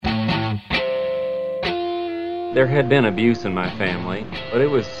There had been abuse in my family, but it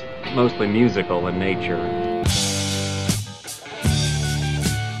was mostly musical in nature.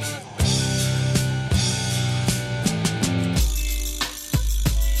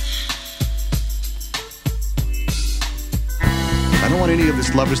 I don't want any of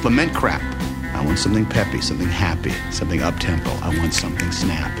this lover's lament crap. I want something peppy, something happy, something up-tempo. I want something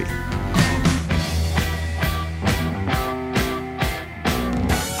snappy.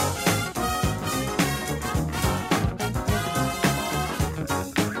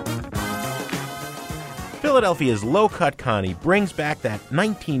 Philadelphia's Low Cut Connie brings back that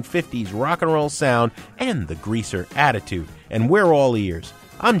 1950s rock and roll sound and the greaser attitude. And we're all ears.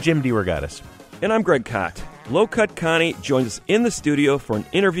 I'm Jim DeRogatis. And I'm Greg Kot. Low Cut Connie joins us in the studio for an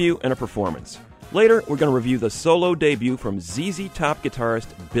interview and a performance. Later, we're going to review the solo debut from ZZ Top guitarist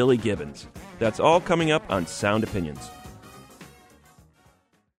Billy Gibbons. That's all coming up on Sound Opinions.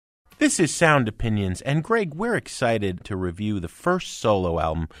 This is Sound Opinions, and Greg, we're excited to review the first solo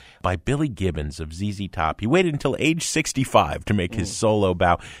album by Billy Gibbons of ZZ Top. He waited until age 65 to make his solo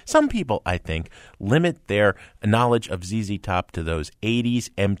bow. Some people, I think, limit their knowledge of ZZ Top to those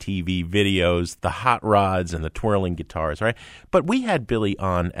 80s MTV videos, the hot rods and the twirling guitars, right? But we had Billy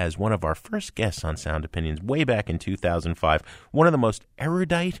on as one of our first guests on Sound Opinions way back in 2005, one of the most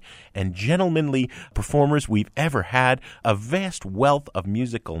erudite and gentlemanly performers we've ever had, a vast wealth of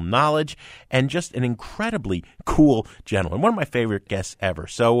musical knowledge, and just an incredibly cool gentleman. One of my favorite guests ever.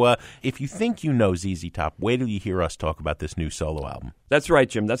 So if you think you know ZZ Top, wait till you hear us talk about this new solo album. That's right,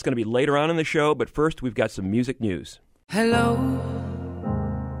 Jim. That's going to be later on in the show, but first we've got some music news. Hello,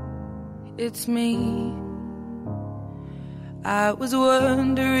 it's me. I was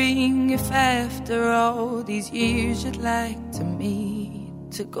wondering if after all these years you'd like to meet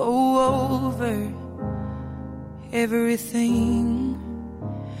to go over everything.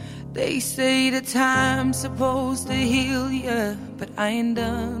 They say the time's supposed to heal ya, but I ain't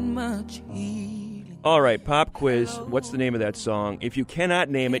done much healing. All right, pop quiz. What's the name of that song? If you cannot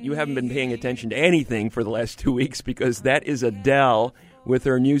name it, you haven't been paying attention to anything for the last 2 weeks, because that is Adele with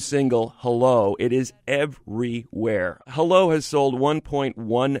her new single, Hello. It is everywhere. Hello has sold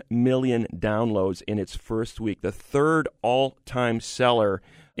 1.1 million downloads in its first week, the third all-time seller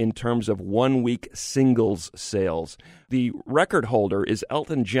in terms of one-week singles sales. The record holder is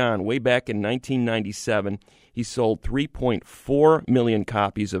Elton John. Way back in 1997, he sold 3.4 million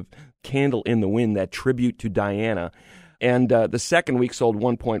copies of Candle in the Wind, that tribute to Diana. And the second week sold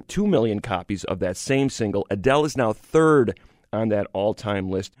 1.2 million copies of that same single. Adele is now third on that all-time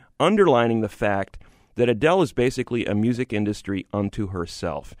list, underlining the fact that Adele is basically a music industry unto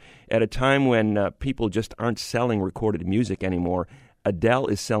herself. At a time when people just aren't selling recorded music anymore, Adele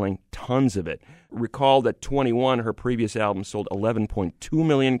is selling tons of it. Recall that 21, her previous album, sold 11.2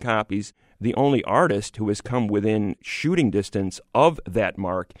 million copies. The only artist who has come within shooting distance of that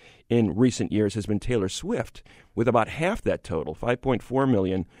mark in recent years has been Taylor Swift, with about half that total, 5.4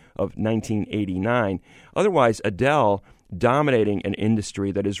 million of 1989. Otherwise, Adele dominating an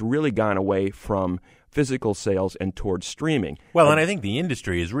industry that has really gone away from physical sales and towards streaming. Well, and I think the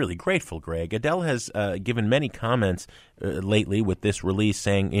industry is really grateful, Greg. Adele has given many comments lately with this release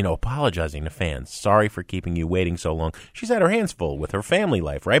saying, apologizing to fans. Sorry for keeping you waiting so long. She's had her hands full with her family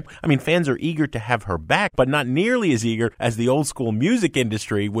life, right? I mean, fans are eager to have her back, but not nearly as eager as the old school music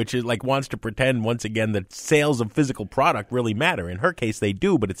industry, which is wants to pretend once again that sales of physical product really matter. In her case, they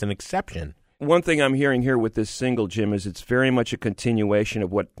do, but it's an exception. One thing I'm hearing here with this single, Jim, is it's very much a continuation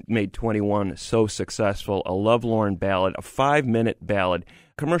of what made 21 so successful, a lovelorn ballad, a 5-minute ballad.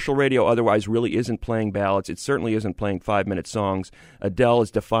 Commercial radio otherwise really isn't playing ballads. It certainly isn't playing 5-minute songs. Adele is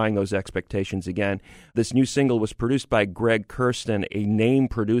defying those expectations again. This new single was produced by Greg Kurstin, a name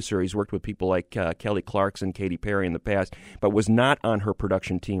producer. He's worked with people like Kelly Clarkson, Katy Perry in the past, but was not on her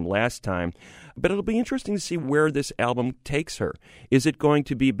production team last time. But it'll be interesting to see where this album takes her. Is it going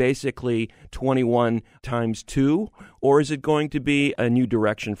to be basically 21 times 2, or is it going to be a new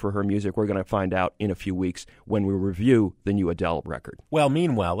direction for her music? We're going to find out in a few weeks when we review the new Adele record. Well,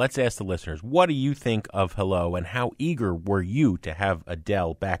 meanwhile, let's ask the listeners, what do you think of Hello, and how eager were you to have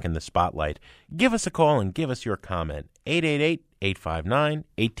Adele back in the spotlight? Give us a call and give us your comment.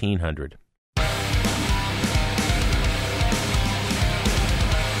 888-859-1800.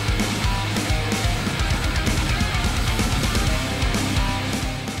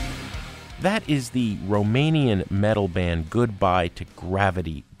 That is the Romanian metal band Goodbye to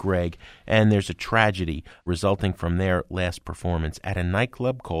Gravity. Greg, and there's a tragedy resulting from their last performance at a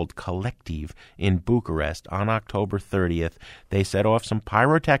nightclub called Collective in Bucharest on October 30th. They set off some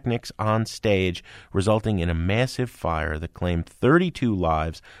pyrotechnics on stage, resulting in a massive fire that claimed 32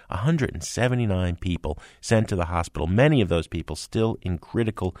 lives, 179 people sent to the hospital, many of those people still in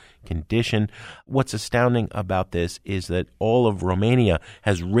critical condition. What's astounding about this is that all of Romania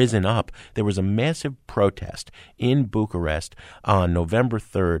has risen up. There was a massive protest in Bucharest on November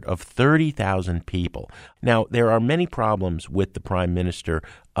 3rd of 30,000 people. Now, there are many problems with the Prime Minister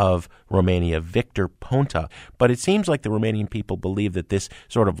of Romania, Victor Ponta, but it seems like the Romanian people believe that this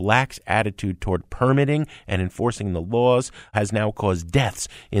sort of lax attitude toward permitting and enforcing the laws has now caused deaths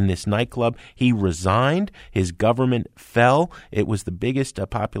in this nightclub. He resigned. His government fell. It was the biggest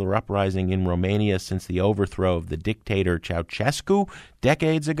popular uprising in Romania since the overthrow of the dictator Ceausescu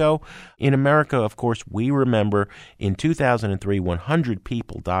decades ago. In America, of course, we remember in 2003, 100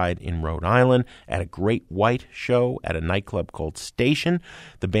 people died in Rhode Island at a Great White show at a nightclub called Station.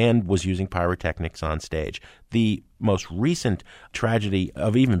 The band was using pyrotechnics on stage. The most recent tragedy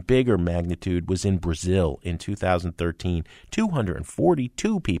of even bigger magnitude was in Brazil in 2013.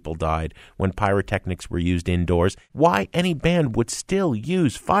 242 people died when pyrotechnics were used indoors. Why any band would still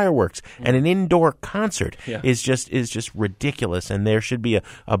use fireworks and an indoor concert is just ridiculous, and there should be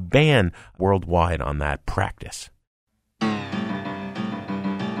a ban worldwide on that practice.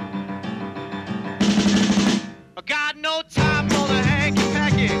 I got no time for the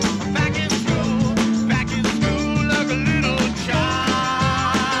hanky-panky. I'm back in school like a little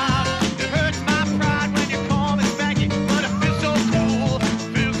child. It hurts my pride when you call me Spanky, but it feels so cool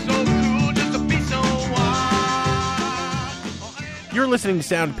just to be so wild. You're listening to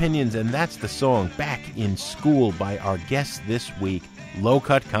Sound Opinions, and that's the song Back in School by our guest this week,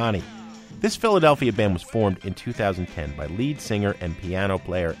 Cut Connie. This Philadelphia band was formed in 2010 by lead singer and piano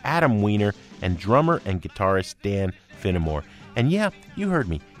player Adam Weiner and drummer and guitarist Dan Finnemore. And yeah, you heard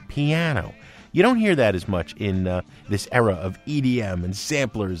me, piano. You don't hear that as much in this era of EDM and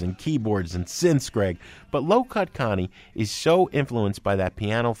samplers and keyboards and synths, Greg. But Cut Connie is so influenced by that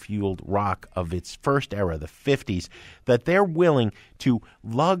piano-fueled rock of its first era, the 50s, that they're willing to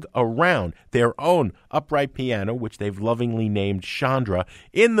lug around their own upright piano, which they've lovingly named Chandra,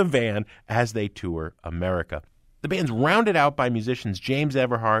 in the van as they tour America. The band's rounded out by musicians James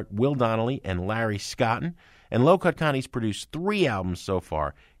Everhart, Will Donnelly, and Larry Scotton. And Cut Connie's produced 3 albums so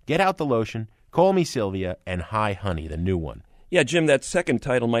far: Get Out the Lotion, Call Me Sylvia, and Hi Honey, the new one. Yeah, Jim, that second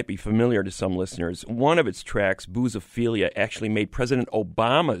title might be familiar to some listeners. One of its tracks, Boozophilia, actually made President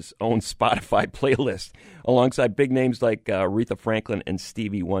Obama's own Spotify playlist, alongside big names like Aretha Franklin and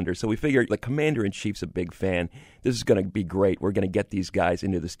Stevie Wonder. So we figured the Commander-in-Chief's a big fan. This is going to be great. We're going to get these guys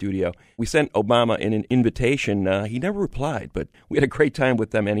into the studio. We sent Obama an invitation. He never replied, but we had a great time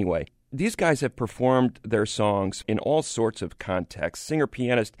with them anyway. These guys have performed their songs in all sorts of contexts.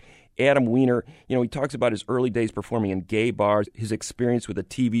 Singer-pianist Adam Weiner, he talks about his early days performing in gay bars, his experience with the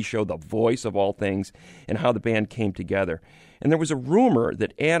TV show The Voice of all things, and how the band came together. And there was a rumor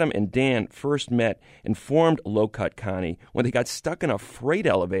that Adam and Dan first met and formed Cut Connie when they got stuck in a freight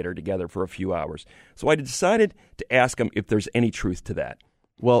elevator together for a few hours. So I decided to ask him if there's any truth to that.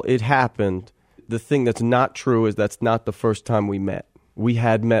 Well, it happened. The thing that's not true is that's not the first time we met. We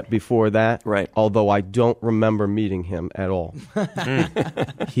had met before that, right? Although I don't remember meeting him at all.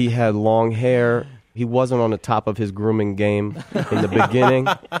 He had long hair. He wasn't on the top of his grooming game in the beginning.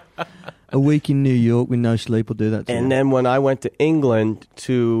 A week in New York with no sleep will do that to you. And then when I went to England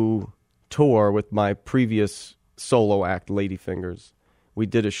to tour with my previous solo act, Ladyfingers, we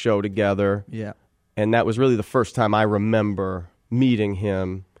did a show together. Yeah. And that was really the first time I remember meeting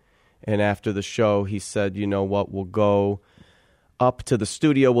him. And after the show, he said, you know what, we'll go up to the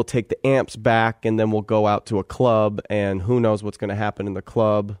studio, we'll take the amps back, and then we'll go out to a club, and who knows what's going to happen in the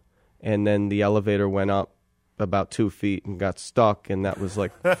club. And then the elevator went up about 2 feet and got stuck, and that was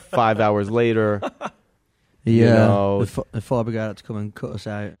like 5 hours later. Yeah, the fire brigade had to come and cut us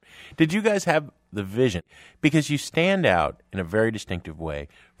out. Did you guys have the vision? Because you stand out in a very distinctive way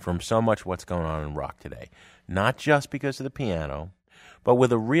from so much what's going on in rock today. Not just because of the piano, but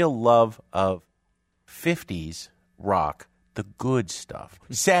with a real love of 50s rock, the good stuff.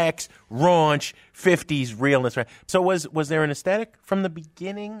 Sex, raunch, 50s realness. Right? So was there an aesthetic from the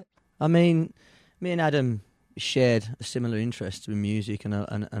beginning? I mean, me and Adam shared a similar interest in music, and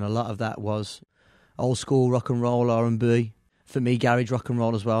a lot of that was old school rock and roll, R&B. For me, garage rock and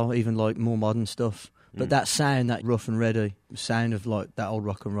roll as well, even like more modern stuff. But that sound, that rough and ready sound of like that old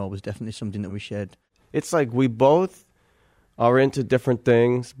rock and roll was definitely something that we shared. It's like we both are into different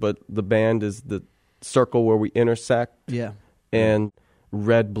things, but the band is the circle where we intersect. Yeah. And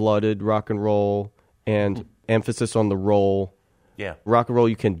red-blooded rock and roll and emphasis on the roll. Yeah. Rock and roll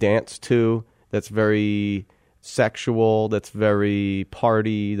you can dance to, that's very sexual, that's very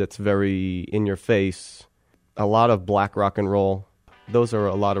party, that's very in your face. A lot of black rock and roll. Those are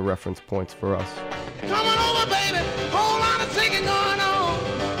a lot of reference points for us. Come on over, baby. Whole lot of singing going on.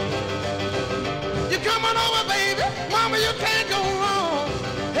 You coming over, baby. Mama, you can't go wrong.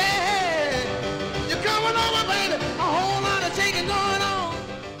 Hey, you coming over, baby. A whole lot of singing going on.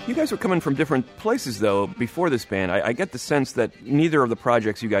 You guys were coming from different places, though, before this band. I get the sense that neither of the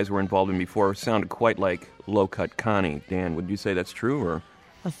projects you guys were involved in before sounded quite like Low Cut Connie. Dan, would you say that's true? Or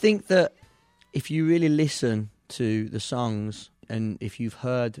I think that if you really listen to the songs and if you've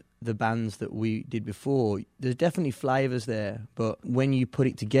heard the bands that we did before, there's definitely flavours there, but when you put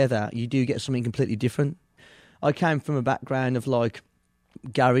it together, you do get something completely different. I came from a background of like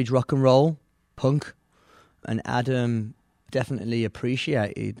garage rock and roll, punk, and Adam definitely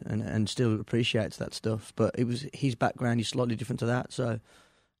appreciated and still appreciates that stuff, but it was his background is slightly different to that, so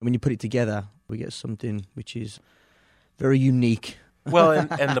when you put it together, we get something which is very unique. Well,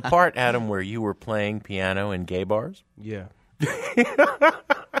 and the part, Adam, where you were playing piano in gay bars? Yeah.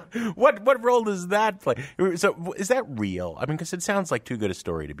 What role does that play? So is that real? I mean, because it sounds like too good a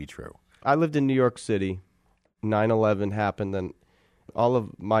story to be true. I lived in New York City. 9/11 happened, and all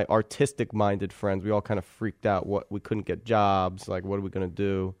of my artistic-minded friends, we all kind of freaked out. We couldn't get jobs. Like, what are we going to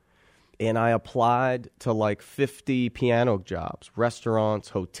do? And I applied to like 50 piano jobs, restaurants,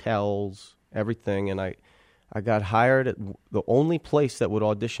 hotels, everything. And I got hired at the only place that would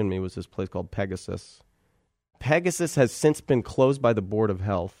audition me was this place called Pegasus. Pegasus has since been closed by the Board of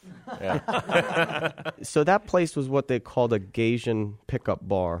Health. Yeah. So that place was what they called a Gaysian pickup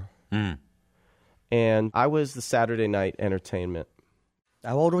bar. Mm. And I was the Saturday night entertainment.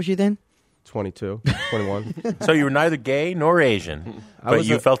 How old was you then? 22, 21. So you were neither gay nor Asian, but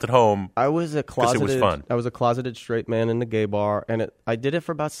you felt at home. I was a closeted. It was fun. I was a closeted straight man in the gay bar, and I did it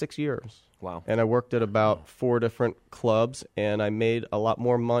for about 6 years. Wow. And I worked at about 4 different clubs, and I made a lot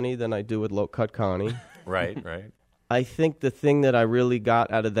more money than I do with Low Cut Connie. Right. I think the thing that I really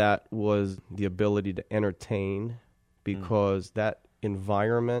got out of that was the ability to entertain, because that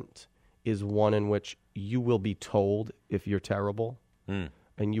environment is one in which you will be told if you're terrible,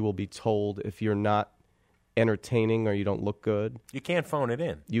 and you will be told if you're not entertaining or you don't look good. You can't phone it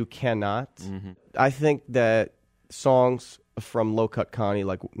in. You cannot. Mm-hmm. I think that songs from Low Cut Connie,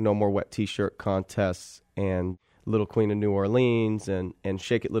 like No More Wet T-Shirt Contests and Little Queen of New Orleans and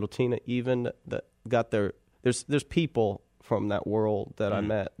Shake It Little Tina, even that got their... There's people from that world that I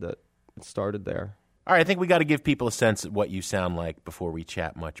met that started there. All right, I think we got to give people a sense of what you sound like before we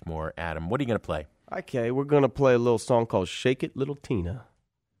chat much more. Adam, what are you going to play? Okay, we're going to play a little song called Shake It Little Tina.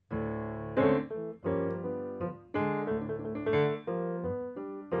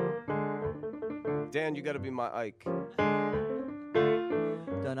 Dan, you got to be my Ike.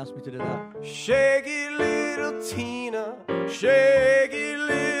 Don't ask me to do that. Shake it, little Tina. Shake it,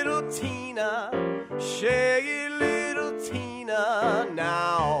 little Tina. Shake it, little Tina,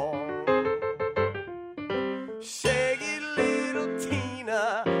 now. Shake it, little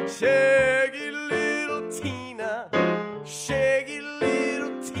Tina. Shake it, little Tina. Shake it,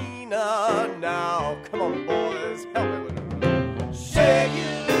 little Tina, now. Come on, boys, help me with it. Shake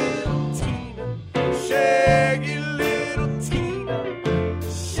it, little Tina. Shake it, little Tina.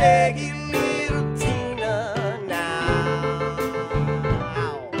 Shake it, little Tina, now.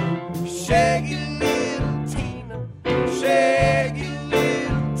 Shake it, little Tina. Shake it,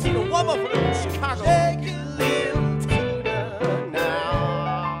 little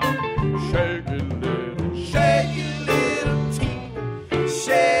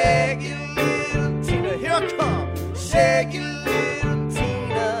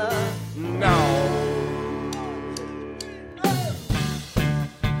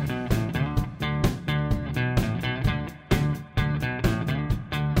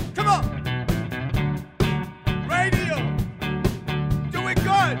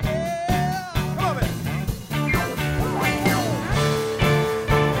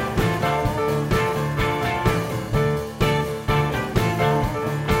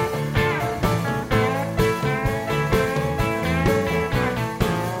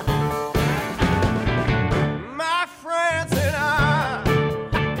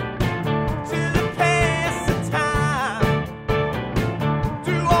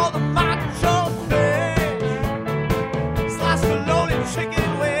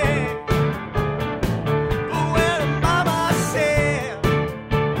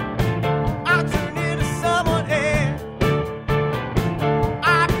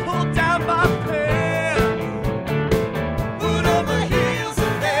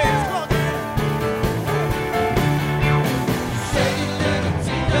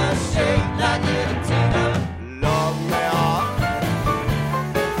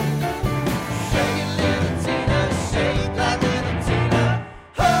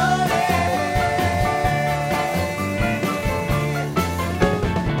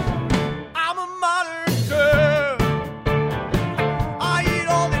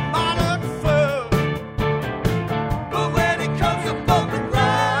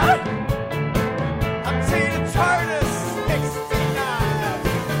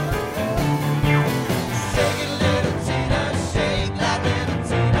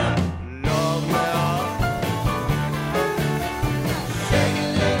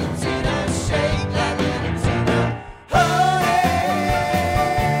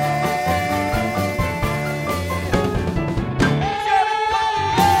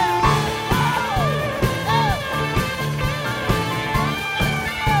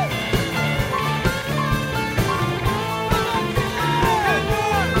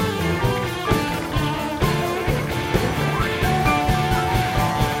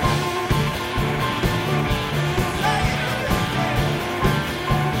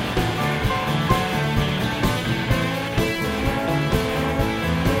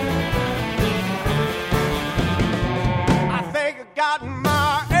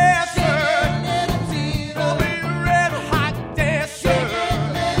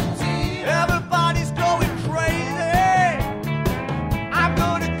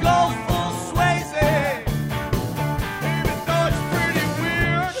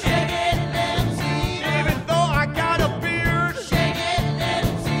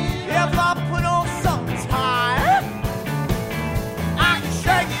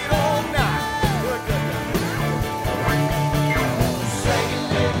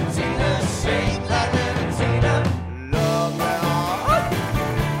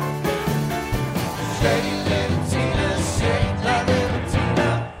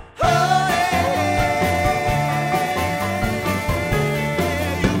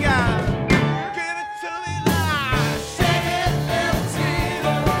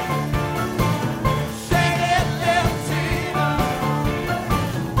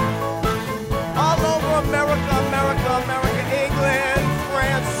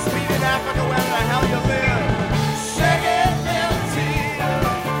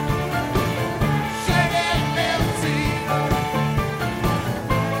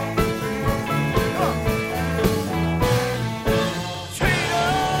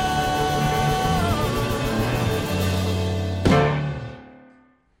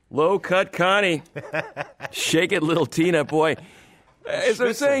Low Cut Connie. Shake it, little Tina, boy. As I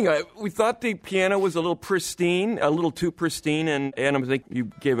was saying, we thought the piano was a little pristine, a little too pristine, and I think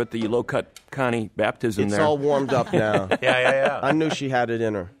you gave it the Low Cut Connie baptism It's there. all warmed up now. Yeah. I knew she had it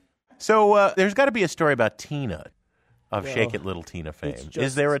in her. So there's got to be a story about Tina of Shake It Little Tina fame. just-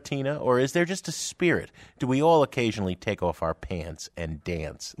 Is there a Tina, or is there just a spirit? Do we all occasionally take off our pants and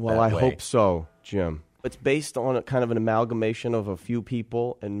dance Well, that I way? hope so, Jim. It's based on a kind of an amalgamation of a few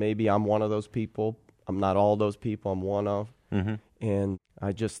people, and maybe I'm one of those people. I'm not all those people. I'm one of. Mm-hmm. And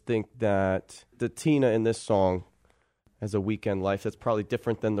I just think that the Tina in this song has a weekend life that's probably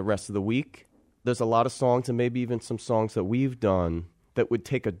different than the rest of the week. There's a lot of songs, and maybe even some songs that we've done that would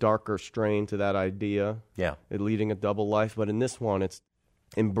take a darker strain to that idea, Yeah. leading a double life. But in this one, it's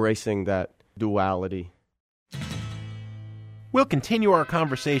embracing that duality. We'll continue our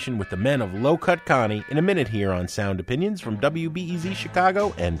conversation with the men of Low Cut Connie in a minute here on Sound Opinions from WBEZ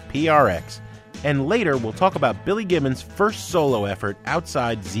Chicago and PRX. And later, we'll talk about Billy Gibbons' first solo effort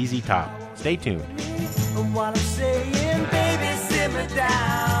outside ZZ Top. Stay tuned. And what I'm saying, baby, simmer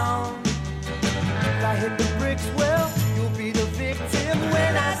down. If I hit the bricks, well, you'll be the victim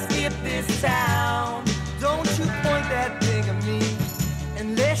when I skip this town. Don't you point that thing at me,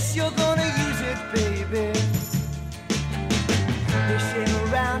 unless you're gonna use it, baby. They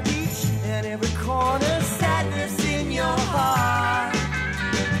share around each and every corner, sadness in your heart.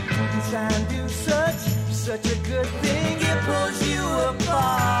 You try and do such a good thing, it pulls you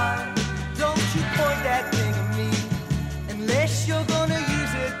apart. Don't you point that thing at me, unless you're gonna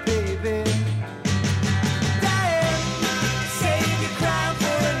use it, baby. Dying, save your crime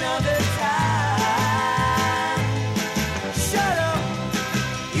for another time. Shut up,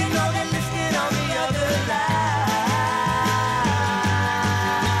 you know they're listening on the other line.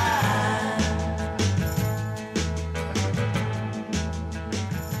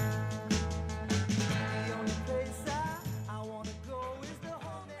 The only place I wanna go is the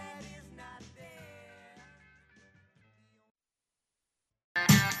home that is not there.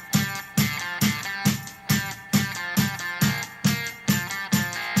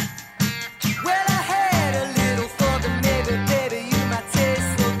 Well, I had a little thought that maybe, baby, you might taste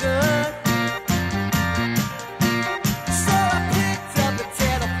so good. So I picked up the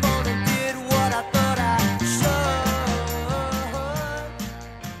telephone and did what I thought I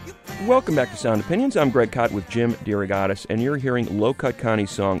should. Welcome back to Sound Opinions. I'm Greg Cott with Jim DeRogatis, and you're hearing Low Cut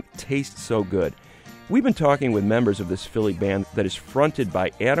Connie's song, Taste So Good. We've been talking with members of this Philly band that is fronted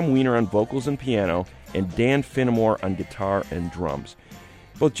by Adam Weiner on vocals and piano and Dan Finnemore on guitar and drums.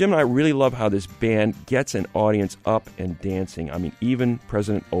 Both Jim and I really love how this band gets an audience up and dancing. I mean, even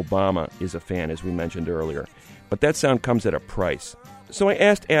President Obama is a fan, as we mentioned earlier. But that sound comes at a price. So I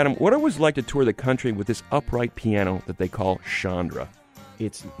asked Adam what it was like to tour the country with this upright piano that they call Chandra.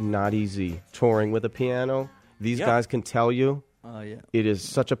 It's not easy touring with a piano. These Yeah. guys can tell you Oh, yeah. it is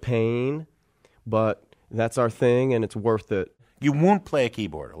such a pain, but that's our thing, and it's worth it. You won't play a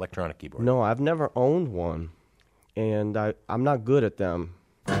keyboard, electronic keyboard. No, I've never owned one, and I'm not good at them.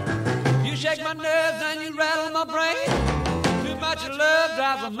 You shake my nerves and you rattle my brain. Too much of love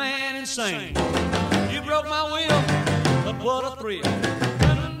drives a man insane. You broke my will, but what a thrill.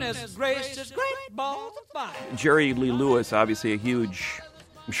 Goodness gracious, great balls of fire. Jerry Lee Lewis, obviously a huge,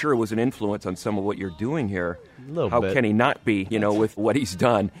 I'm sure was an influence on some of what you're doing here. A little How bit. can he not be, with what he's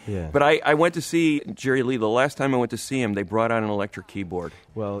done? Yeah. But I went to see Jerry Lee. The last time I went to see him, they brought out an electric keyboard.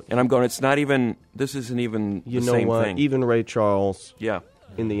 Well, And I'm going, this isn't even you the know same what? thing. Even Ray Charles, Yeah.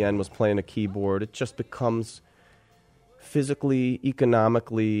 in the end, was playing a keyboard. It just becomes physically,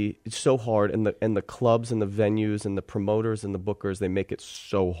 economically, it's so hard. And the clubs and the venues and the promoters and the bookers, they make it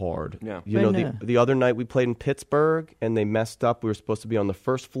so hard. Yeah. You know, When, the other night we played in Pittsburgh, and they messed up. We were supposed to be on the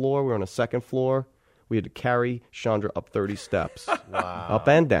first floor. We were on the second floor. We had to carry Chandra up 30 steps. Wow. Up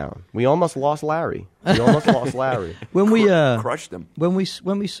and down. We almost lost Larry. When we Crushed him. when we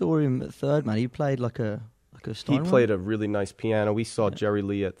saw him at Third Man, he played like a He Steinway. played a really nice piano. We saw Jerry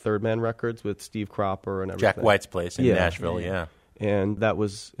Lee at Third Man Records with Steve Cropper and everything. Jack White's place in Yeah. Nashville, yeah. And that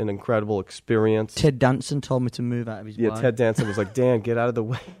was an incredible experience. Ted Danson told me to move out of his way. Ted Danson was like, Dan, get out of the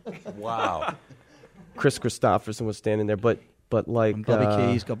way. Wow. Chris Christopherson was standing there. But like And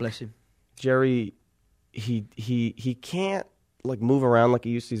Bobby Keys, God bless him. Jerry, he can't like move around like he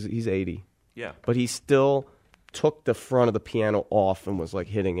used to. He's 80. Yeah. But he still took the front of the piano off and was like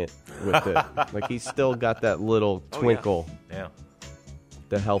hitting it with it. Like he's still got that little twinkle, Yeah.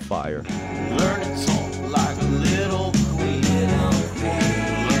 the hellfire. Learn to talk like a little queen.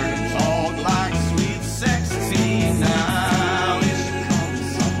 Learn to talk like sweet 16 now. It should come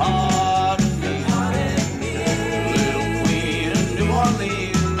so hard to me. Little queen of New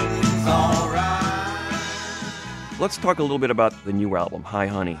Orleans. Let's talk a little bit about the new album, Hi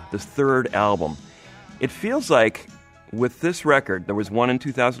Honey, this third album. It feels like with this record, there was one in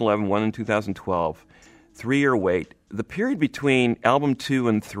 2011, one in 2012, 3-year wait. The period between album 2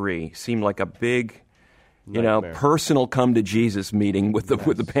 and 3 seemed like a big, Nightmare. personal come to Jesus meeting with the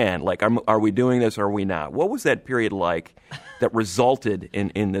band. Like, are we doing this or are we not? What was that period like that resulted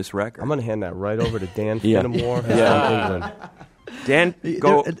in this record? I'm going to hand that right over to Dan Yeah. Finnemore Yeah. from England. Dan,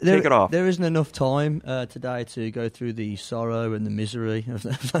 go take it off. There isn't enough time today to go through the sorrow and the misery of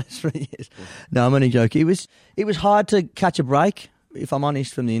those 3 years. No, I'm only joking. It was hard to catch a break, if I'm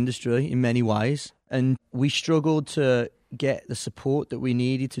honest, from the industry in many ways. And we struggled to get the support that we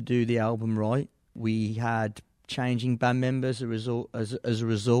needed to do the album right. We had changing band members as a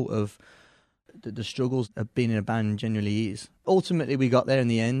result of the struggles of being in a band generally is. Ultimately, we got there in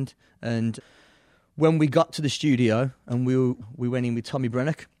the end, and when we got to the studio and we went in with Tommy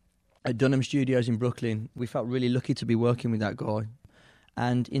Brennock at Dunham Studios in Brooklyn, we felt really lucky to be working with that guy.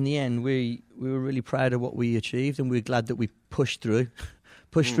 And in the end, we were really proud of what we achieved, and we were glad that we pushed through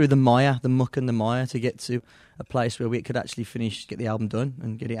the mire, the muck and the mire, to get to a place where we could actually get the album done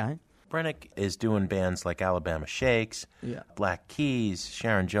and get it out. Brennock is doing bands like Alabama Shakes, Black Keys,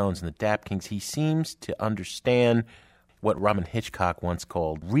 Sharon Jones, and the Dap Kings. He seems to understand what Robin Hitchcock once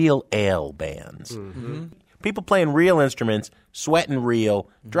called real ale bands. Mm-hmm. People playing real instruments, sweating real,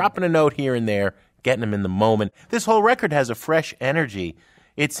 dropping a note here and there, getting them in the moment. This whole record has a fresh energy.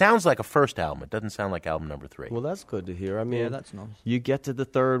 It sounds like a first album. It doesn't sound like album number 3. Well, that's good to hear. I mean, that's nice. You get to the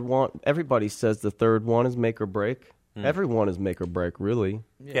third one. Everybody says the third one is make or break. Everyone is make or break, really.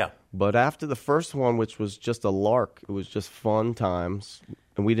 Yeah. But after the first one, which was just a lark, it was just fun times,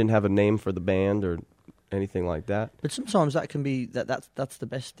 and we didn't have a name for the band or anything like that. But sometimes that can be that's the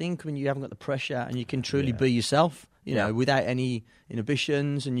best thing when you haven't got the pressure and you can truly be yourself, you know, without any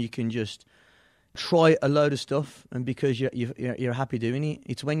inhibitions, and you can just try a load of stuff, and because you're happy doing it.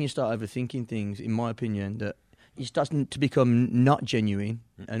 It's when you start overthinking things, in my opinion, that it starts to become not genuine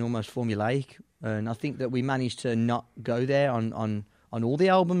and almost formulaic. And I think that we managed to not go there on all the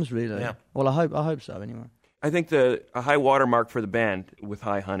albums, really. Yeah. Well, I hope so, anyway. I think a high watermark for the band with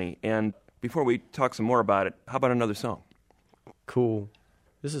Hi Honey. And before we talk some more about it, how about another song? Cool.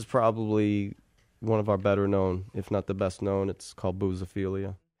 This is probably one of our better known, if not the best known. It's called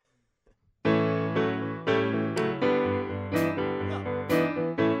Boozophilia.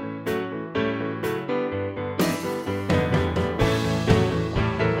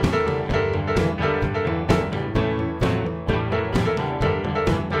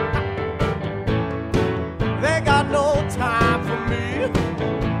 They got no time for me,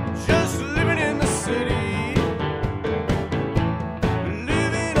 just living in the city,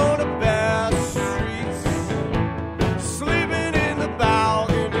 living on the back streets, sleeping in the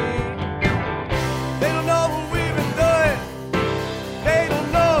balcony.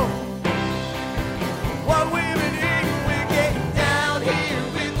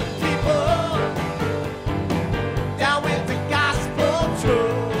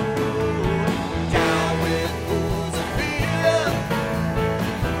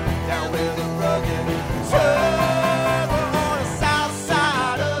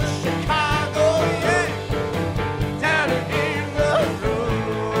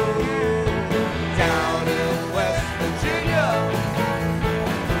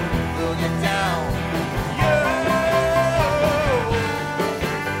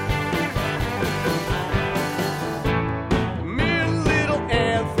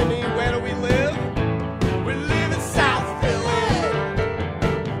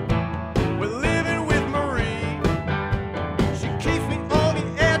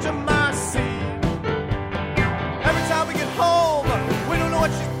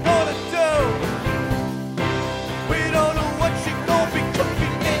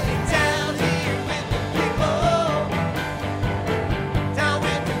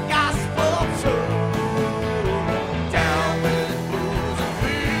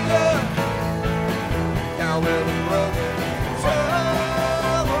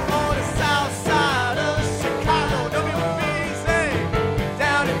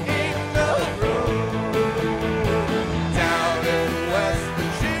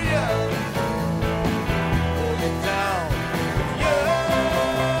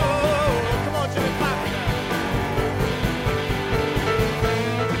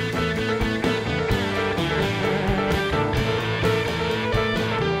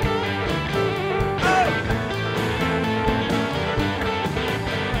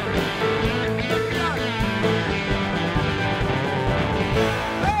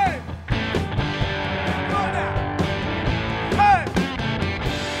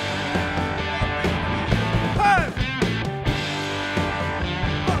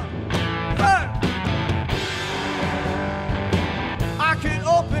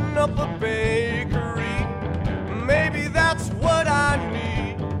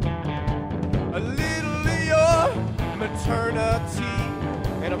 eternity,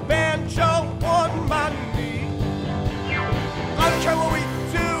 and a banjo on my knee. I don't care what we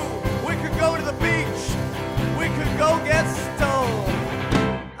do. We could go to the beach. We could go get stoned.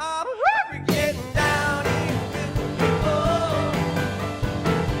 We're getting down here with the people,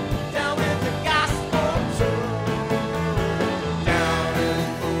 down with the gospel too, down with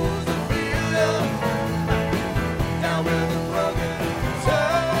the booze and freedom, down with the rugged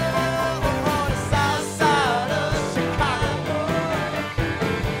turf, on the south side of Chicago,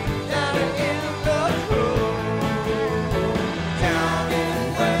 down in the cool, down in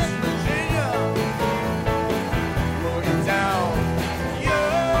West Virginia, rolling down.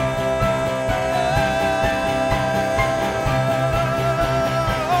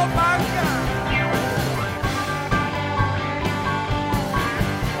 Oh my God!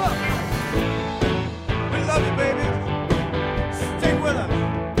 We love you, baby. Stick with us.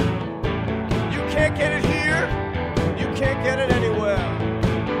 You can't get it here. You can't get it anywhere.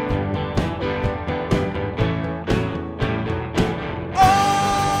 Oh,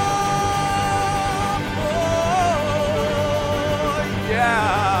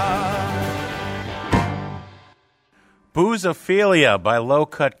 yeah. Boozophilia by Low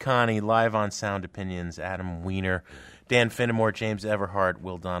Cut Connie, live on Sound Opinions. Adam Weiner, Dan Finnemore, James Everhart,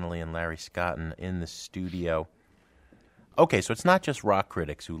 Will Donnelly, and Larry Scotton in the studio. Okay, so it's not just rock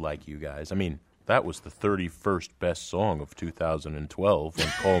critics who like you guys. I mean, that was the 31st best song of 2012 when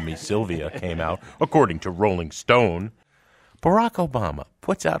Call Me Sylvia came out, according to Rolling Stone. Barack Obama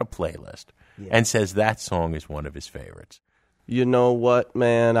puts out a playlist and says that song is one of his favorites. You know what,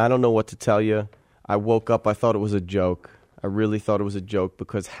 man? I don't know what to tell you. I woke up, I thought it was a joke. I really thought it was a joke,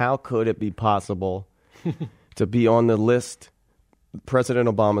 because how could it be possible to be on the list, President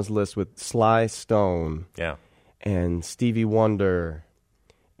Obama's list, with Sly Stone and Stevie Wonder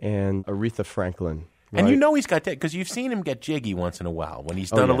and Aretha Franklin? And right? you know he's got that, because you've seen him get jiggy once in a while when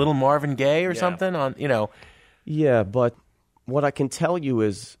he's done a little Marvin Gaye or something on, you know. Yeah, but what I can tell you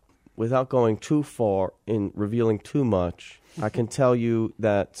is, without going too far in revealing too much, I can tell you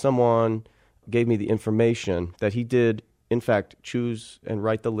that someone gave me the information that he did, in fact, choose and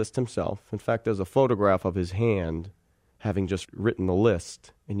write the list himself. In fact, there's a photograph of his hand having just written the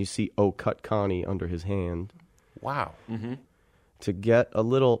list, and you see "Oh, Cut Connie" under his hand. Wow. Mm-hmm. To get a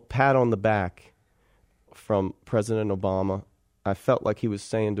little pat on the back from President Obama, I felt like he was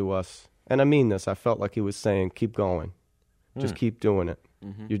saying to us, and I mean this, I felt like he was saying, keep going. Just keep doing it.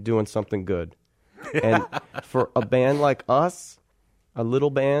 Mm-hmm. You're doing something good. And for a band like us, a little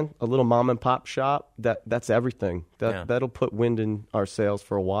band, a little mom and pop shop, that's everything. That'll put wind in our sails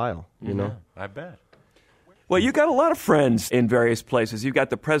for a while, you know? I bet. Well, you got a lot of friends in various places. You've got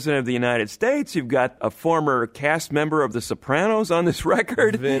the President of the United States. You've got a former cast member of The Sopranos on this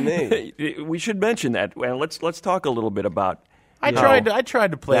record. Vinny. We should mention that. Well, let's talk a little bit about. I tried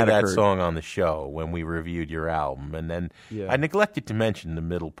to play that occurred. song on the show when we reviewed your album, and then I neglected to mention the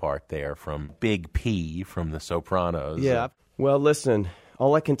middle part there from Big P from The Sopranos. Yeah. Well, listen,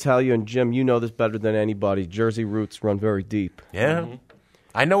 all I can tell you, and Jim, you know this better than anybody, Jersey roots run very deep. Yeah.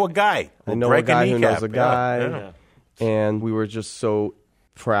 I know a guy. I know a guy who knows a guy. Yeah. And we were just so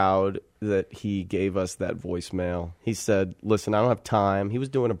proud that he gave us that voicemail. He said, listen, I don't have time. He was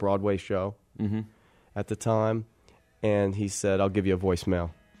doing a Broadway show at the time. And he said, I'll give you a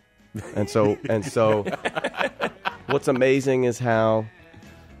voicemail. And so what's amazing is how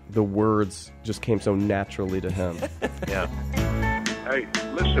the words just came so naturally to him. Yeah. Hey,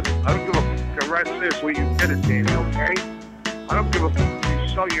 listen, I don't give a fuck. Right there where you get it, Danny, okay? I don't give a fuck if you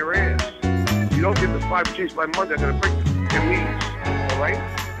sell your ass. You don't get the 5 G's by Monday, I'm going to break your knees, all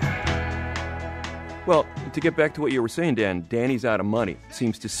right? Well, to get back to what you were saying, Dan, Danny's Out of Money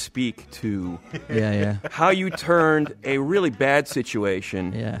seems to speak to how you turned a really bad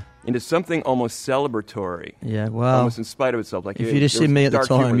situation into something almost celebratory. Yeah, well, almost in spite of itself. Like if you'd have seen me at the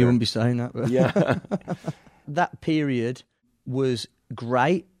time, you wouldn't be saying that. But. Yeah. That period was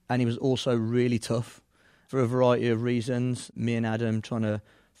great, and it was also really tough for a variety of reasons. Me and Adam trying to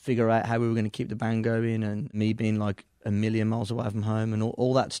figure out how we were going to keep the band going, and me being like a million miles away from home and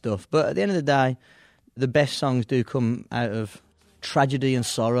all that stuff. But at the end of the day, the best songs do come out of tragedy and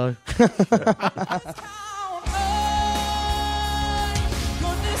sorrow.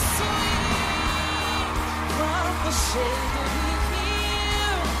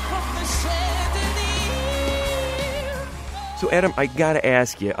 So, Adam, I got to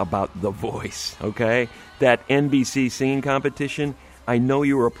ask you about The Voice, okay? That NBC singing competition. I know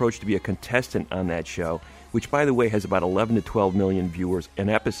you were approached to be a contestant on that show, which, by the way, has about 11 to 12 million viewers an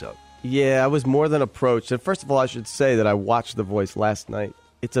episode. Yeah, I was more than approached. And first of all, I should say that I watched The Voice last night.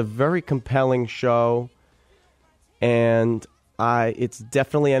 It's a very compelling show. And it's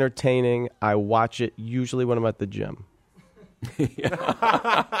definitely entertaining. I watch it usually when I'm at the gym.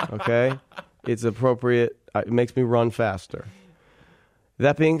 Okay? It's appropriate. It makes me run faster.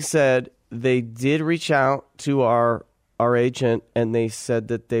 That being said, they did reach out to our agent, and they said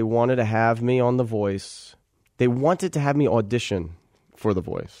that they wanted to have me on The Voice. They wanted to have me audition for The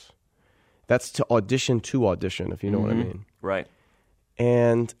Voice. That's to audition, if you know what I mean. Right.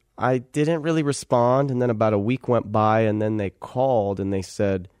 And I didn't really respond, and then about a week went by, and then they called, and they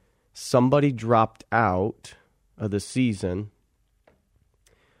said, somebody dropped out of the season.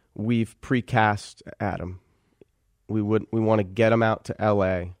 We've precast Adam. We want to get him out to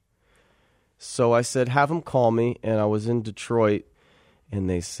L.A., So I said, have them call me, and I was in Detroit, and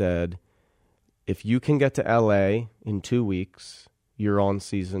they said, if you can get to L.A. in 2 weeks, you're on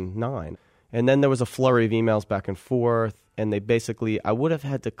season 9. And then there was a flurry of emails back and forth, and they basically, I would have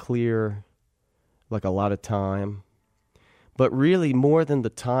had to clear like a lot of time. But really, more than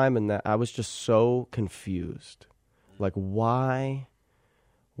the time and that, I was just so confused. Like, why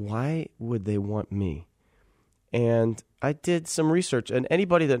would they want me? And I did some research, and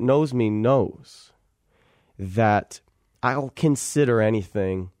anybody that knows me knows that I'll consider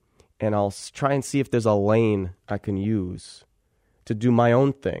anything, and I'll try and see if there's a lane I can use to do my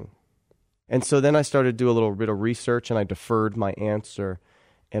own thing. And so then I started to do a little bit of research, and I deferred my answer,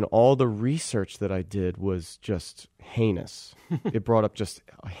 and all the research that I did was just heinous. It brought up just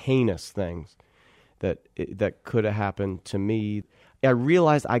heinous things that could have happened to me. I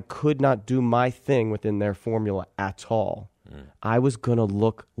realized I could not do my thing within their formula at all. I was going to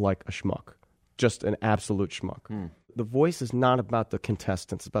look like a schmuck, just an absolute schmuck. The Voice is not about the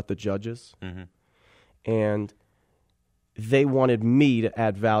contestants, it's about the judges. And they wanted me to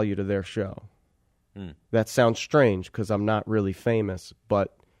add value to their show. That sounds strange because I'm not really famous,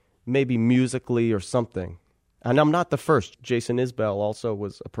 but maybe musically or something. And I'm not the first. Jason Isbell also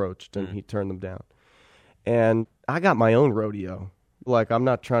was approached, and he turned them down. And I got my own rodeo. Like, I'm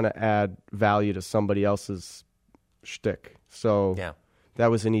not trying to add value to somebody else's shtick. So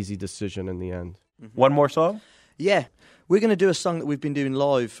that was an easy decision in the end. One more song? Yeah. We're going to do a song that we've been doing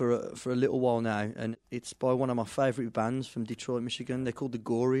live for a little while now, and it's by one of my favourite bands from Detroit, Michigan. They're called the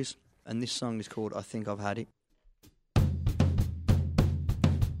Gories, and this song is called I Think I've Had It.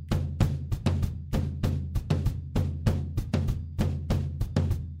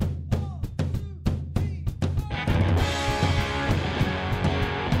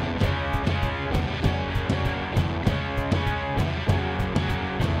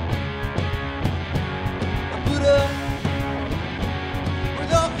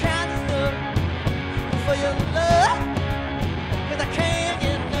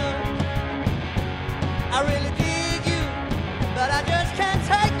 I really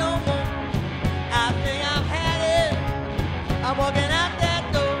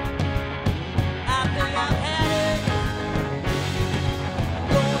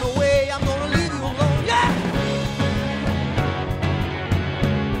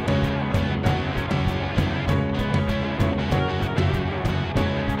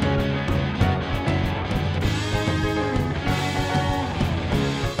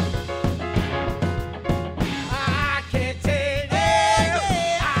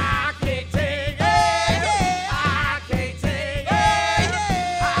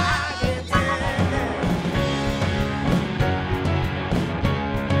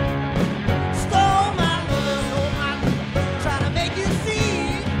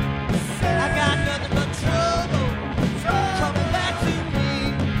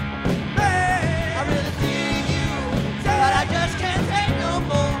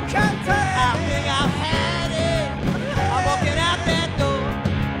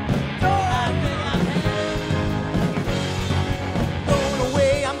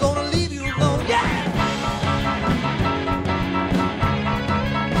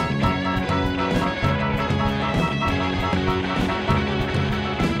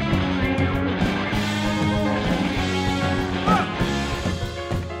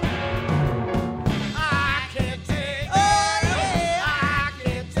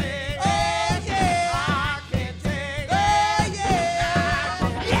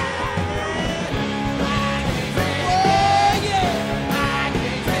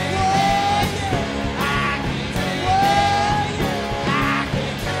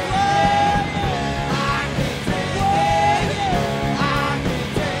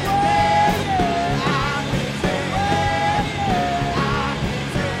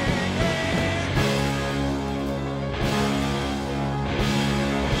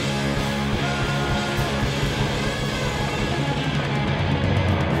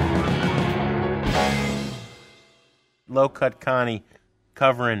Low Cut Connie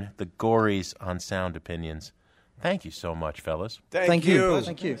covering the Gories on Sound Opinions. Thank you so much, fellas. Thank you.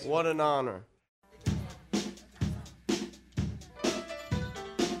 Thank you. What an honor.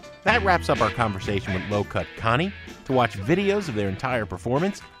 That wraps up our conversation with Low Cut Connie. To watch videos of their entire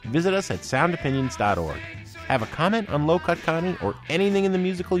performance, visit us at soundopinions.org. Have a comment on Low Cut Connie or anything in the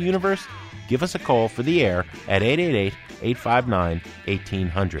musical universe? Give us a call for the air at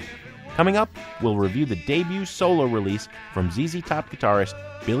 888-859-1800. Coming up, we'll review the debut solo release from ZZ Top guitarist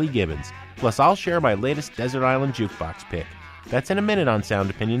Billy Gibbons. Plus, I'll share my latest Desert Island Jukebox pick. That's in a minute on Sound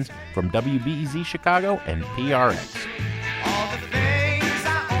Opinions from WBEZ Chicago and PRX. All the things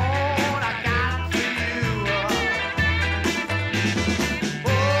I own, I got for you. Oh,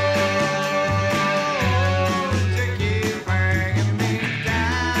 to keep bringing me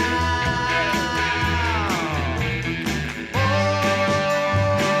down.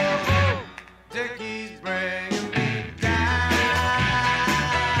 Oh, to keep bringing me down.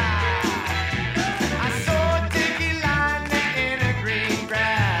 I saw a Dickie lying there in a green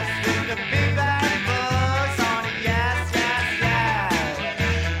grass with a big black buzz on it, yes, yes, yes.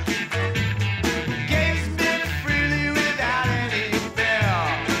 Gave spit freely without any bill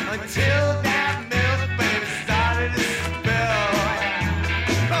until that milk baby started to spill.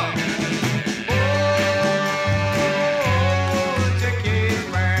 Oh, Dickie's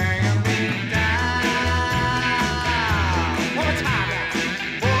bringing me down. One more time now.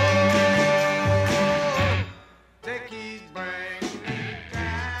 Oh, Dickie's bringing me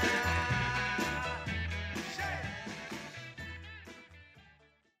down.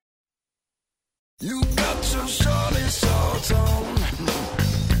 You got your shorty shorts on.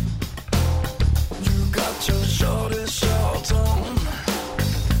 You got your shorty shorts on.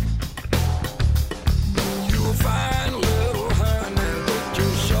 You a fine little honey with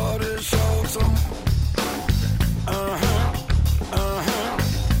your shorty shorts on.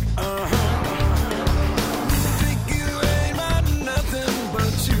 Think you ain't got nothing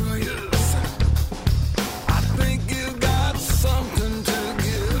but you is. I think you got something to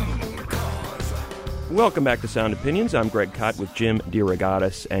give. Welcome back to Sound Opinions. I'm Greg Kot with Jim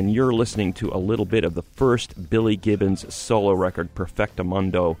DeRogatis, and you're listening to a little bit of the first Billy Gibbons solo record,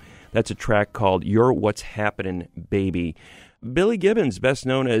 Perfectamundo. That's a track called You're What's Happening, Baby. Billy Gibbons, best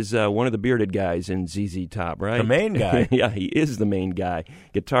known as one of the bearded guys in ZZ Top, right? The main guy. Yeah, he is the main guy.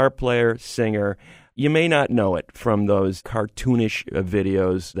 Guitar player, singer. You may not know it from those cartoonish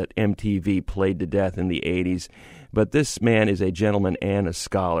videos that MTV played to death in the 80s, but this man is a gentleman and a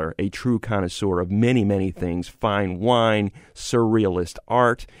scholar, a true connoisseur of many, many things, fine wine, surrealist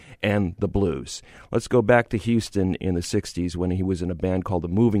art, and the blues. Let's go back to Houston in the 60s when he was in a band called the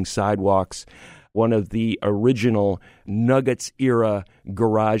Moving Sidewalks, one of the original Nuggets-era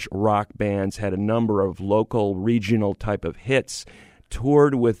garage rock bands, had a number of local, regional type of hits,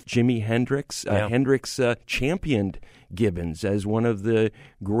 toured with Jimi Hendrix. Hendrix championed Gibbons as one of the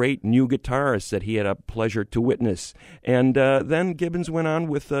great new guitarists that he had a pleasure to witness. And then Gibbons went on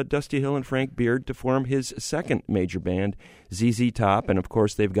with Dusty Hill and Frank Beard to form his second major band, ZZ Top, and of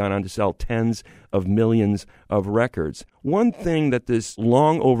course they've gone on to sell tens of millions of records. One thing that this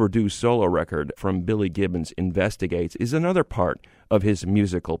long overdue solo record from Billy Gibbons investigates is another part of his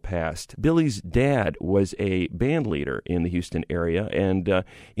musical past. Billy's dad was a band leader in the Houston area, and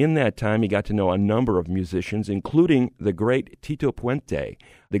in that time he got to know a number of musicians, including the great Tito Puente,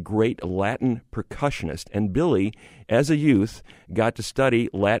 the great Latin percussionist. And Billy, as a youth, got to study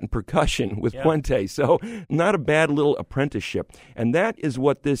Latin percussion with Puente. So not a bad little apprenticeship. And that is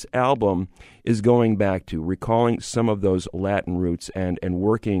what this album is going back to, recalling some of those Latin roots and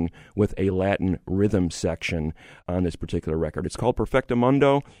working with a Latin rhythm section on this particular record. It's called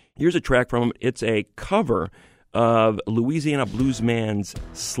Perfectamundo. Here's a track from it. It's a cover of Louisiana bluesman's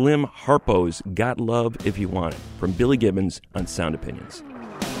Slim Harpo's Got Love If You Want It, from Billy Gibbons on Sound Opinions.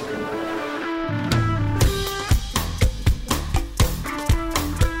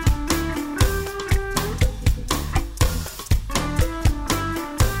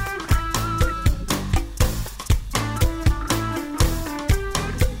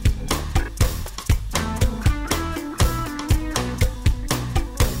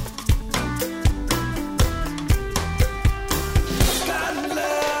 God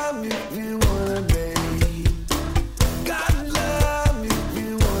love me if you wanna, baby. God love me if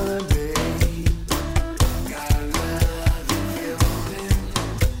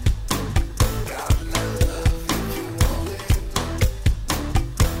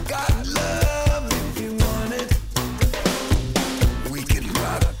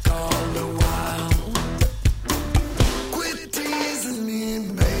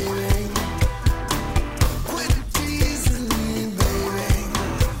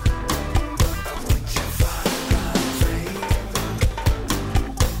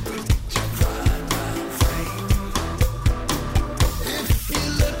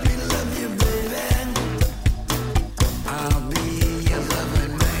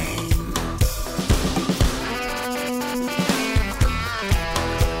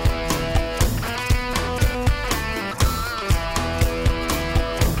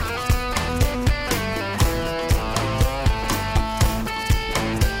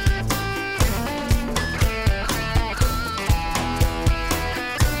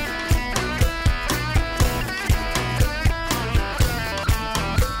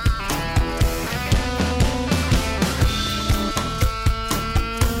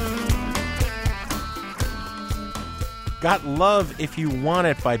Got Love If You Want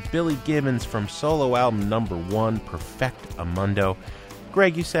It by Billy Gibbons from solo album number 1, Perfectamundo.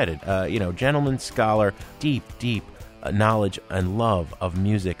 Greg, you said it. Gentleman scholar, deep knowledge and love of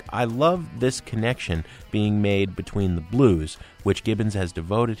music. I love this connection being made between the blues, which Gibbons has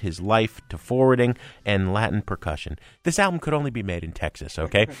devoted his life to forwarding, and Latin percussion. This album could only be made in Texas,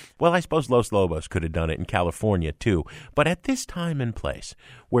 okay? Well, I suppose Los Lobos could have done it in California, too. But at this time and place,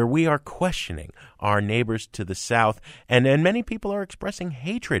 where we are questioning our neighbors to the south, and many people are expressing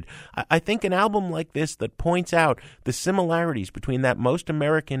hatred, I think an album like this that points out the similarities between that most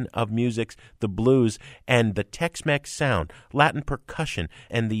American of musics, the blues, and the Tex-Mex sound, Latin percussion,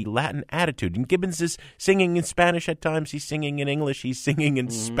 and the Latin attitude. And Gibbons is singing in Spanish at times, he's singing in English, he's singing in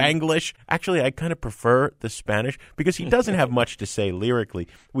Spanglish. Actually, I kind of prefer the Spanish because he doesn't have much to say lyrically.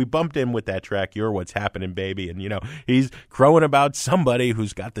 We bumped in with that track, You're What's Happening, Baby, and, he's crowing about somebody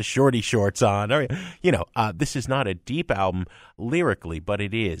who's got the shorty shorts on. This is not a deep album lyrically, but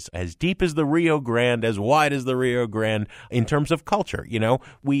it is as deep as the Rio Grande, as wide as the Rio Grande in terms of culture.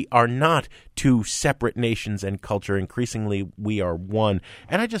 We are not two separate nations and culture. Increasingly, we are one.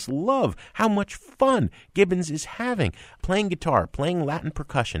 And I just love how much fun Gibbons is having playing guitar, playing Latin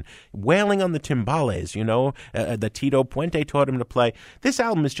percussion, wailing on the timbales, that Tito Puente taught him to play. This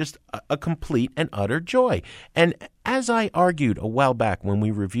album is just a complete and utter joy. And as I argued a while back when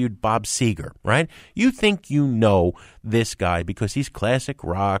we reviewed Bob Seger, right? You think you know this guy because he's classic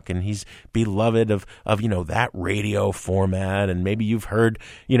rock and he's beloved of that radio format, and maybe you've heard,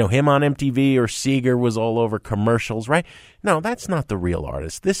 him on MTV, or Seger was all over commercials, right? No, that's not the real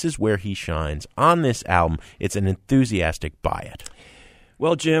artist. This is where he shines. On this album, it's an enthusiastic buy it.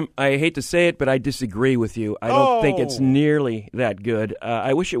 Well, Jim, I hate to say it, but I disagree with you. I don't think it's nearly that good.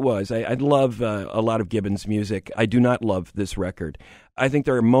 I wish it was. I love a lot of Gibbons' music. I do not love this record. I think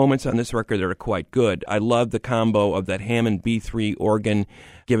there are moments on this record that are quite good. I love the combo of that Hammond B3 organ,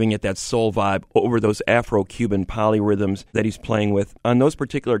 giving it that soul vibe over those Afro-Cuban polyrhythms that he's playing with. On those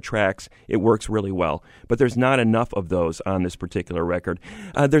particular tracks, it works really well. But there's not enough of those on this particular record.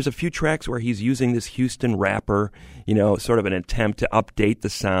 There's a few tracks where he's using this Houston rapper, sort of an attempt to update the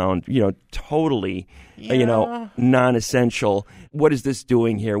sound, totally, non-essential. What is this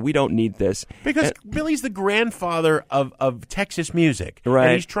doing here? We don't need this. Because Billy's the grandfather of Texas music. Right.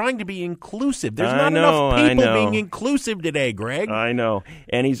 And he's trying to be inclusive. There's not enough people being inclusive today, Greg. I know.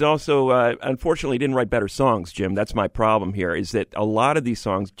 And he's also, unfortunately, didn't write better songs, Jim. That's my problem here, is that a lot of these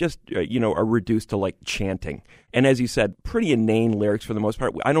songs just, are reduced to, like, chanting. And as you said, pretty inane lyrics for the most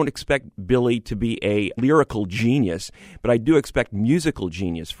part. I don't expect Billy to be a lyrical genius, but I do expect musical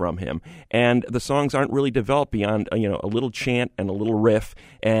genius from him. And the songs aren't really developed beyond, a little chant and a little riff,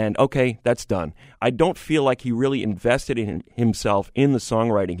 and okay, that's done. I don't feel like he really invested in himself in the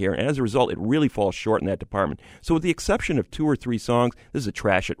songwriting here, and as a result, it really falls short in that department. So with the exception of 2 or 3 songs, this is a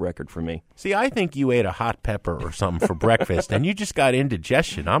trash-it record for me. See, I think you ate a hot pepper or something for breakfast, and you just got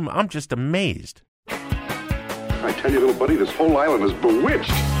indigestion. I'm just amazed. I tell you, little buddy, this whole island is bewitched.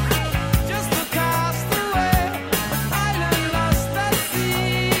 Just across the way, island lost at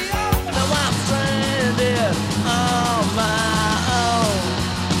sea. Now I'm stranded on my own.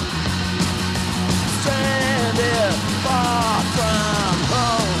 Stranded far from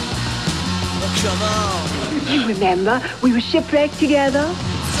home. Come on. You remember, we were shipwrecked together.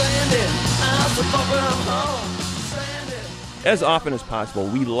 Stranded out so far from home. As often as possible,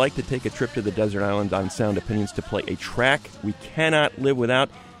 we like to take a trip to the desert island on Sound Opinions to play a track we cannot live without.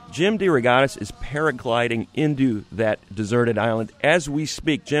 Jim DeRogatis is paragliding into that deserted island as we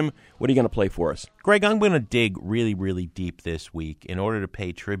speak. Jim, what are you going to play for us? Greg, I'm going to dig really, really deep this week in order to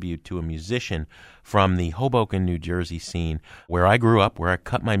pay tribute to a musician from the Hoboken, New Jersey scene where I grew up, where I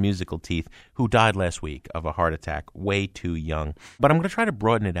cut my musical teeth, who died last week of a heart attack, way too young. But I'm going to try to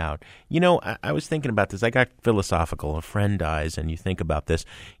broaden it out. I was thinking about this. I got philosophical. A friend dies, and you think about this.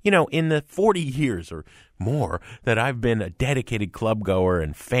 In the 40 years or more that I've been a dedicated club goer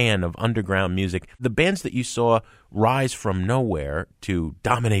and fan of underground music, the bands that you saw rise from nowhere to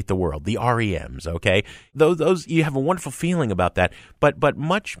dominate the world, the REMs, okay? Those you have a wonderful feeling about that, but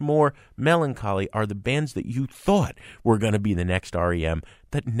much more melancholy are the bands that you thought were going to be the next REM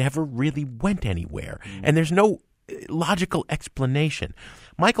that never really went anywhere. And there's no logical explanation.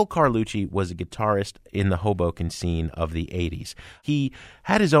 Michael Carlucci was a guitarist in the Hoboken scene of the 80s. He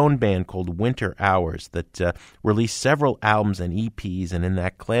had his own band called Winter Hours that released several albums and EPs, and in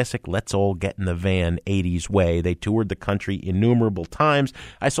that classic let's all get in the van 80s way, they toured the country innumerable times.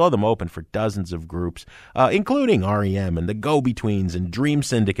 I saw them open for dozens of groups, including REM and the Go-Betweens and Dream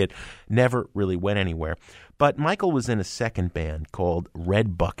Syndicate. Never really went anywhere. But Michael was in a second band called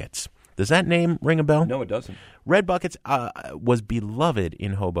Red Buckets. Does that name ring a bell? No, it doesn't. Red Buckets was beloved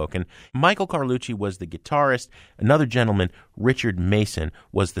in Hoboken. Michael Carlucci was the guitarist. Another gentleman, Richard Mason,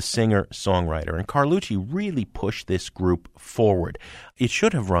 was the singer-songwriter. And Carlucci really pushed this group forward. It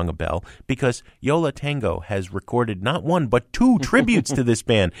should have rung a bell because Yo La Tengo has recorded not one but two tributes to this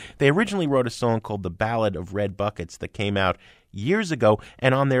band. They originally wrote a song called The Ballad of Red Buckets that came out years ago,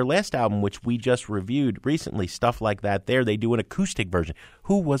 and on their last album, which we just reviewed recently, Stuff Like That, they do an acoustic version.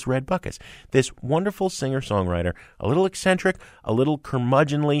 Who was Red Buckets? This wonderful singer-songwriter, a little eccentric, a little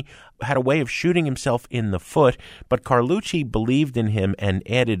curmudgeonly, had a way of shooting himself in the foot, but Carlucci believed in him and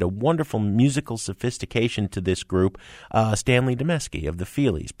added a wonderful musical sophistication to this group. Stanley Demeski of the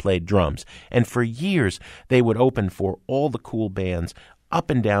Feelies played drums, and for years they would open for all the cool bands up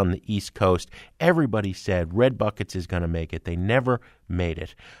and down the East Coast. Everybody said Red Buckets is going to make it. They never made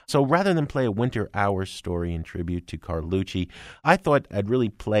it. So rather than play a Winter Hours story in tribute to Carlucci, I thought I'd really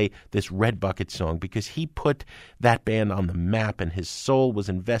play this Red Bucket song because he put that band on the map and his soul was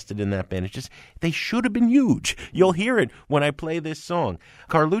invested in that band. It's just, they should have been huge. You'll hear it when I play this song.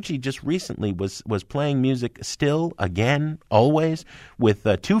 Carlucci just recently was playing music still, again, always, with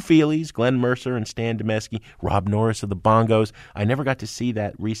two Feelies, Glenn Mercer and Stan Demeski, Rob Norris of the Bongos. I never got to see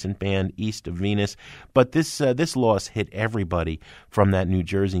that recent band, East of Venus, but this loss hit everybody from that New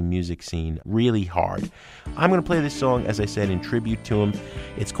Jersey music scene really hard. I'm going to play this song, as I said, in tribute to him.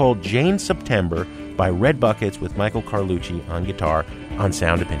 It's called Jane September by Red Buckets with Michael Carlucci on guitar on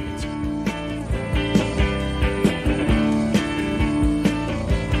Sound Opinions.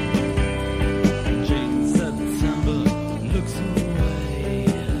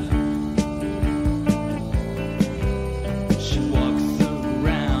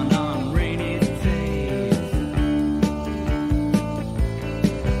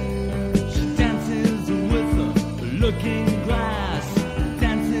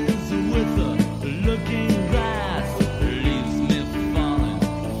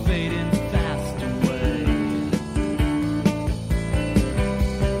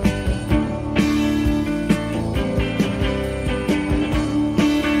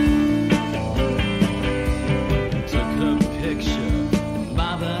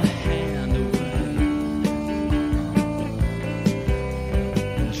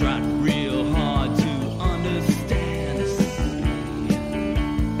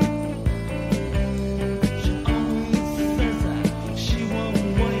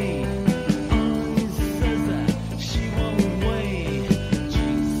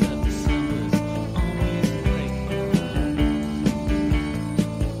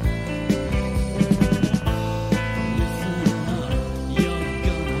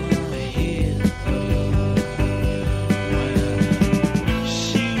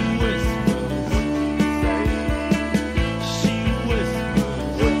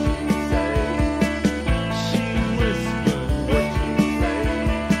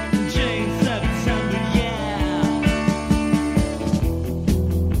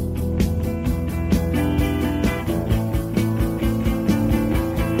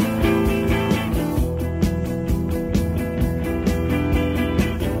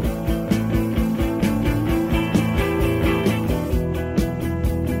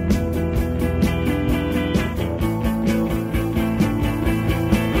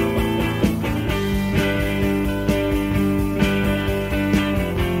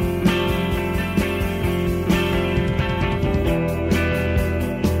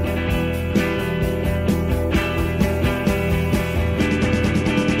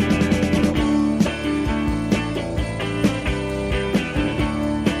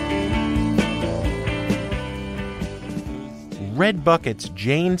 Red Buckets,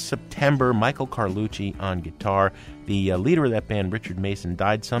 Jane September, Michael Carlucci on guitar. The leader of that band, Richard Mason,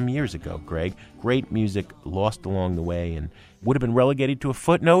 died some years ago, Greg. Great music lost along the way and would have been relegated to a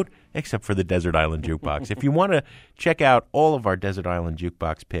footnote, except for the Desert Island Jukebox. If you want to check out all of our Desert Island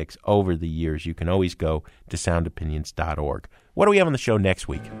Jukebox picks over the years, you can always go to soundopinions.org. What do we have on the show next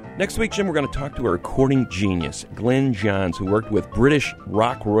week? Next week, Jim, we're going to talk to a recording genius, Glenn Johns, who worked with British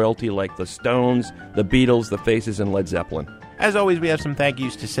rock royalty like the Stones, the Beatles, the Faces, and Led Zeppelin. As always, we have some thank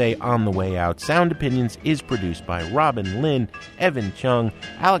yous to say on the way out. Sound Opinions is produced by Robin Lynn, Evan Chung,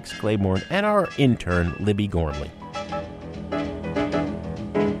 Alex Claiborne, and our intern, Libby Gormley.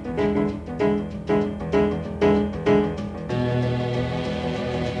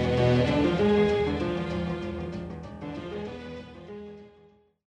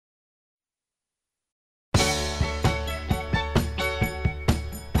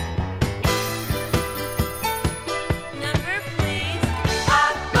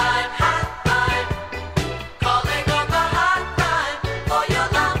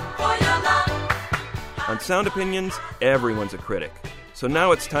 For your Sound Opinions, everyone's a critic. So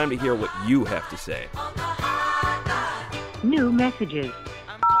now it's time to hear what you have to say. New messages.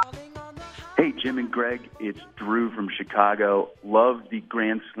 Hey, Jim and Greg, it's Drew from Chicago. Loved the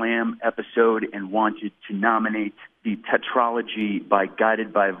Grand Slam episode and wanted to nominate the tetralogy by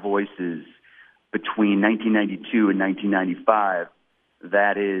Guided by Voices between 1992 and 1995.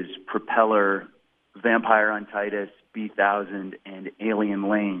 That is Propeller, Vampire on Titus, B-1000, and Alien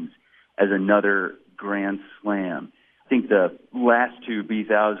Lanes as another Grand Slam. I think the last two,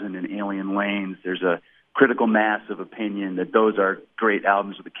 B-1000 and Alien Lanes, there's a critical mass of opinion that those are great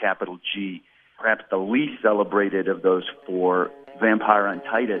albums with a capital G. Perhaps the least celebrated of those four, Vampire on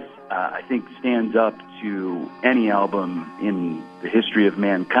Titus, I think stands up to any album in the history of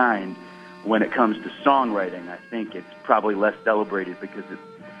mankind. When it comes to songwriting, I think it's probably less celebrated because it's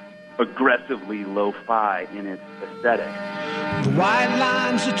aggressively lo-fi in its aesthetic. The white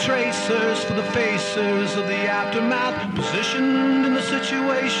lines are tracers for the facers of the aftermath, positioned in the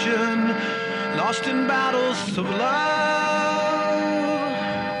situation, lost in battles of love,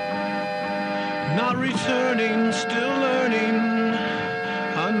 not returning, still learning,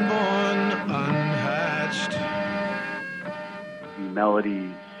 unborn, unhatched. The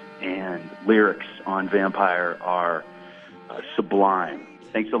melodies and lyrics on Vampire are sublime.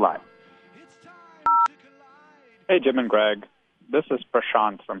 Thanks a lot. Hey, Jim and Greg. This is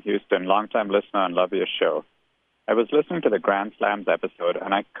Prashant from Houston, longtime listener and love your show. I was listening to the Grand Slams episode,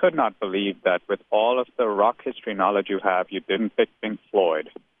 and I could not believe that with all of the rock history knowledge you have, you didn't pick Pink Floyd.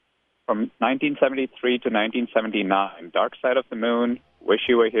 From 1973 to 1979, Dark Side of the Moon, Wish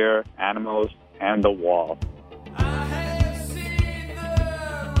You Were Here, Animals, and The Wall.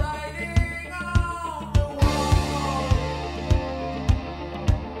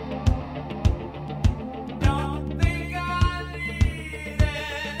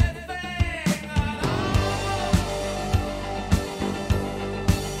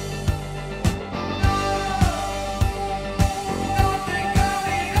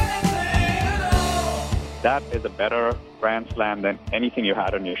 That is a better Grand Slam than anything you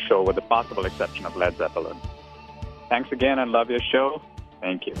had on your show, with the possible exception of Led Zeppelin. Thanks again and love your show.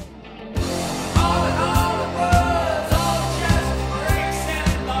 Thank you.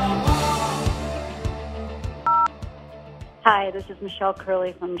 Hi, this is Michelle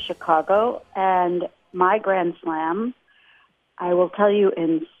Curley from Chicago, and my Grand Slam, I will tell you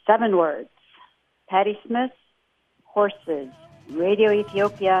in 7 words. Patti Smith, horses, Radio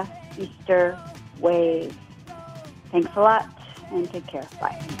Ethiopia, Easter, Wave. Thanks a lot, and take care.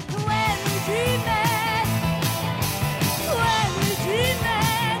 Bye.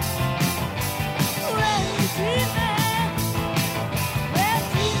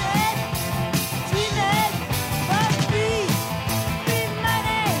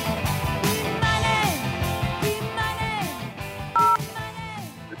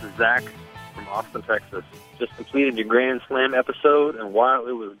 This is Zach from Austin, Texas. Just completed your Grand Slam episode, and while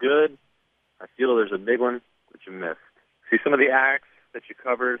it was good, I feel there's a big one that you missed. See, some of the acts that you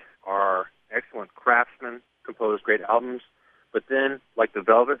covered are excellent craftsmen, composed great albums, but then, like the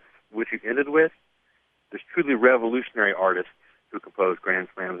Velvets, which you ended with, there's truly revolutionary artists who compose Grand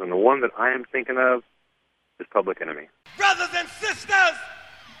Slams, and the one that I am thinking of is Public Enemy. Brothers and sisters,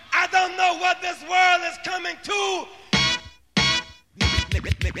 I don't know what this world is coming to.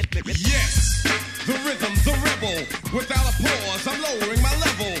 Yes, the rhythm, the rebel. Without a pause, I'm lowering my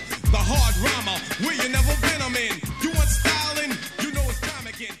level. The hard rhymer, where you never been, I'm in. You want styling, you know it's time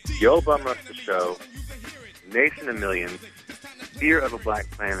again. Yo Bum Rush the Show, Nation of Millions, Fear of a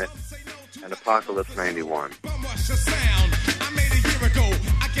Black Planet, and Apocalypse 91. Bum rush the sound, I made a year ago.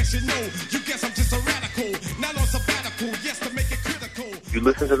 I guess you know, you guess I'm just a radical. Not on sabbatical, yes, to make it critical. You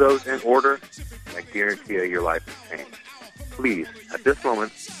listen to those in order, and I guarantee you your life will change. Please, at this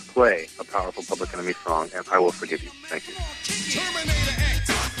moment, play a powerful Public Enemy song, and I will forgive you. Thank you. Terminator X.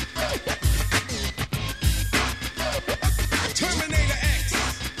 Terminator X.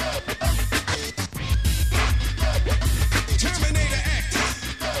 Terminator X.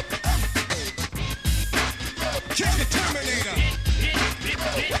 Kill the Terminator.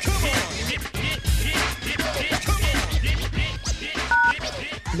 Come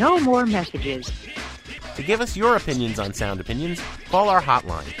on. No more messages. To give us your opinions on Sound Opinions, call our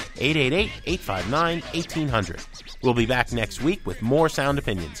hotline, 888-859-1800. We'll be back next week with more Sound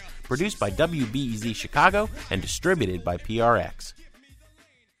Opinions, produced by WBEZ Chicago and distributed by PRX.